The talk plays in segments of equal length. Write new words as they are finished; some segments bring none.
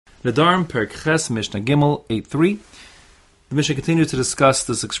Nedarim Perek Ches Mishnah Gimel 8.3. The Mishnah continues to discuss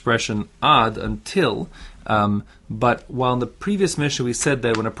this expression ad, until, but while in the previous Mishnah we said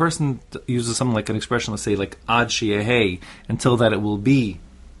that when a person uses something like an expression, let's say like ad sheyehei, until that it will be,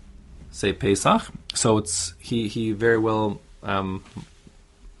 say, Pesach, so it's he very well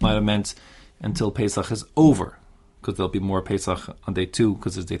might have meant until Pesach is over, because there'll be more Pesach on day 2,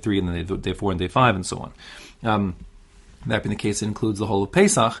 because there's day 3 and then day 4 and day 5 and so on. That being the case, it includes the whole of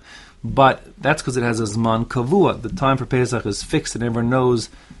Pesach, but that's because it has a Zman Kavua. The time for Pesach is fixed, and everyone knows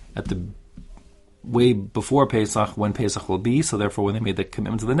at the way before Pesach when Pesach will be, so therefore when they made the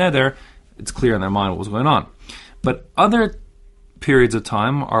commitment to the Neder, it's clear in their mind what was going on. But other periods of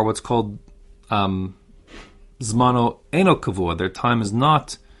time are what's called Zmano Eno Kavua. Their time is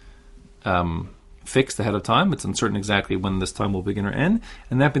not fixed ahead of time. It's uncertain exactly when this time will begin or end.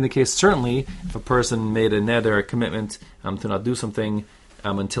 And that being the case, certainly, if a person made a neder, a commitment to not do something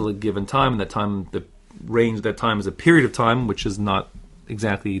until a given time, and that time, the range of that time is a period of time which is not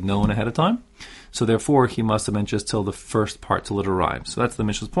exactly known ahead of time. So therefore, he must have meant just till the first part, till it arrives. So that's the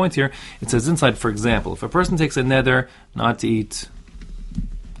Mishnah's point here. It says inside, for example, if a person takes a neder not to eat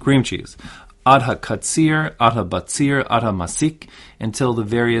cream cheese, ad ha-katsir, ad ha-batsir, ad ha-masik, until the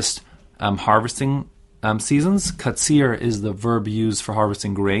various harvesting seasons. Katsir is the verb used for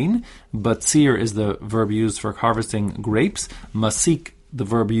harvesting grain. Batsir is the verb used for harvesting grapes. Masik, the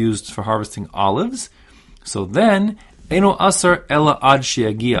verb used for harvesting olives. So then, Eno asar ela ad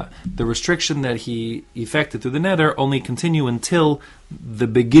sheagia. The restriction that he effected through the neder only continue until the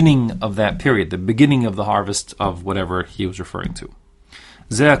beginning of that period, the beginning of the harvest of whatever he was referring to.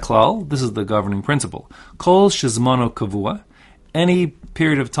 Zeh klal, this is the governing principle. Kol shizmano kavua, any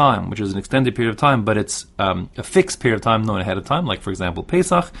period of time, which is an extended period of time, but it's a fixed period of time known ahead of time, like for example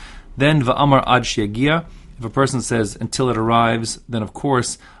Pesach, then va'amar ad sheagia. If a person says until it arrives, then of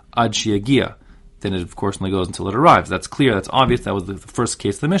course ad sheagia. Then it of course only goes until it arrives. That's clear, that's obvious, that was the first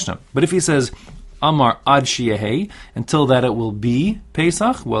case of the Mishnah. But if he says amar ad sheyehei, until that it will be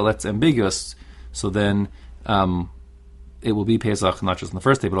Pesach, well, that's ambiguous. So then it will be Pesach not just on the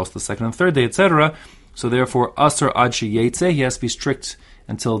first day, but also the second and third day, etc. So therefore, asar ad sheyetze, he has to be strict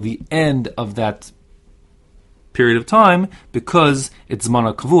until the end of that period of time, because it's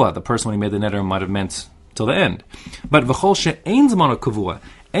zmana kavua. The person when he made the neder might have meant till the end. But v'chol she'ein zmana kavua,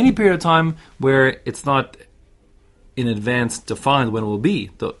 any period of time where it's not in advance defined when it will be,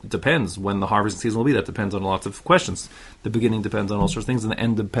 it depends when the harvesting season will be. That depends on lots of questions. The beginning depends on all sorts of things, and the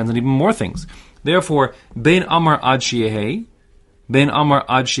end depends on even more things. Therefore, bein amar ad sheyehei, Ben Amar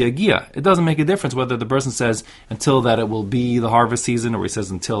Ad Sheagia. It doesn't make a difference whether the person says until that it will be the harvest season, or he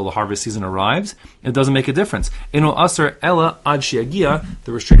says until the harvest season arrives. It doesn't make a difference. Eno Asar Ella Ad Sheagia.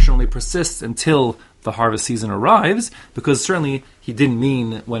 The restriction only persists until the harvest season arrives, because certainly he didn't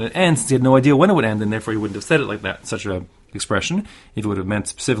mean when it ends. He had no idea when it would end, and therefore he wouldn't have said it like that, such an expression. If it would have meant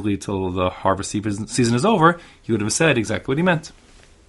specifically till the harvest season is over, he would have said exactly what he meant.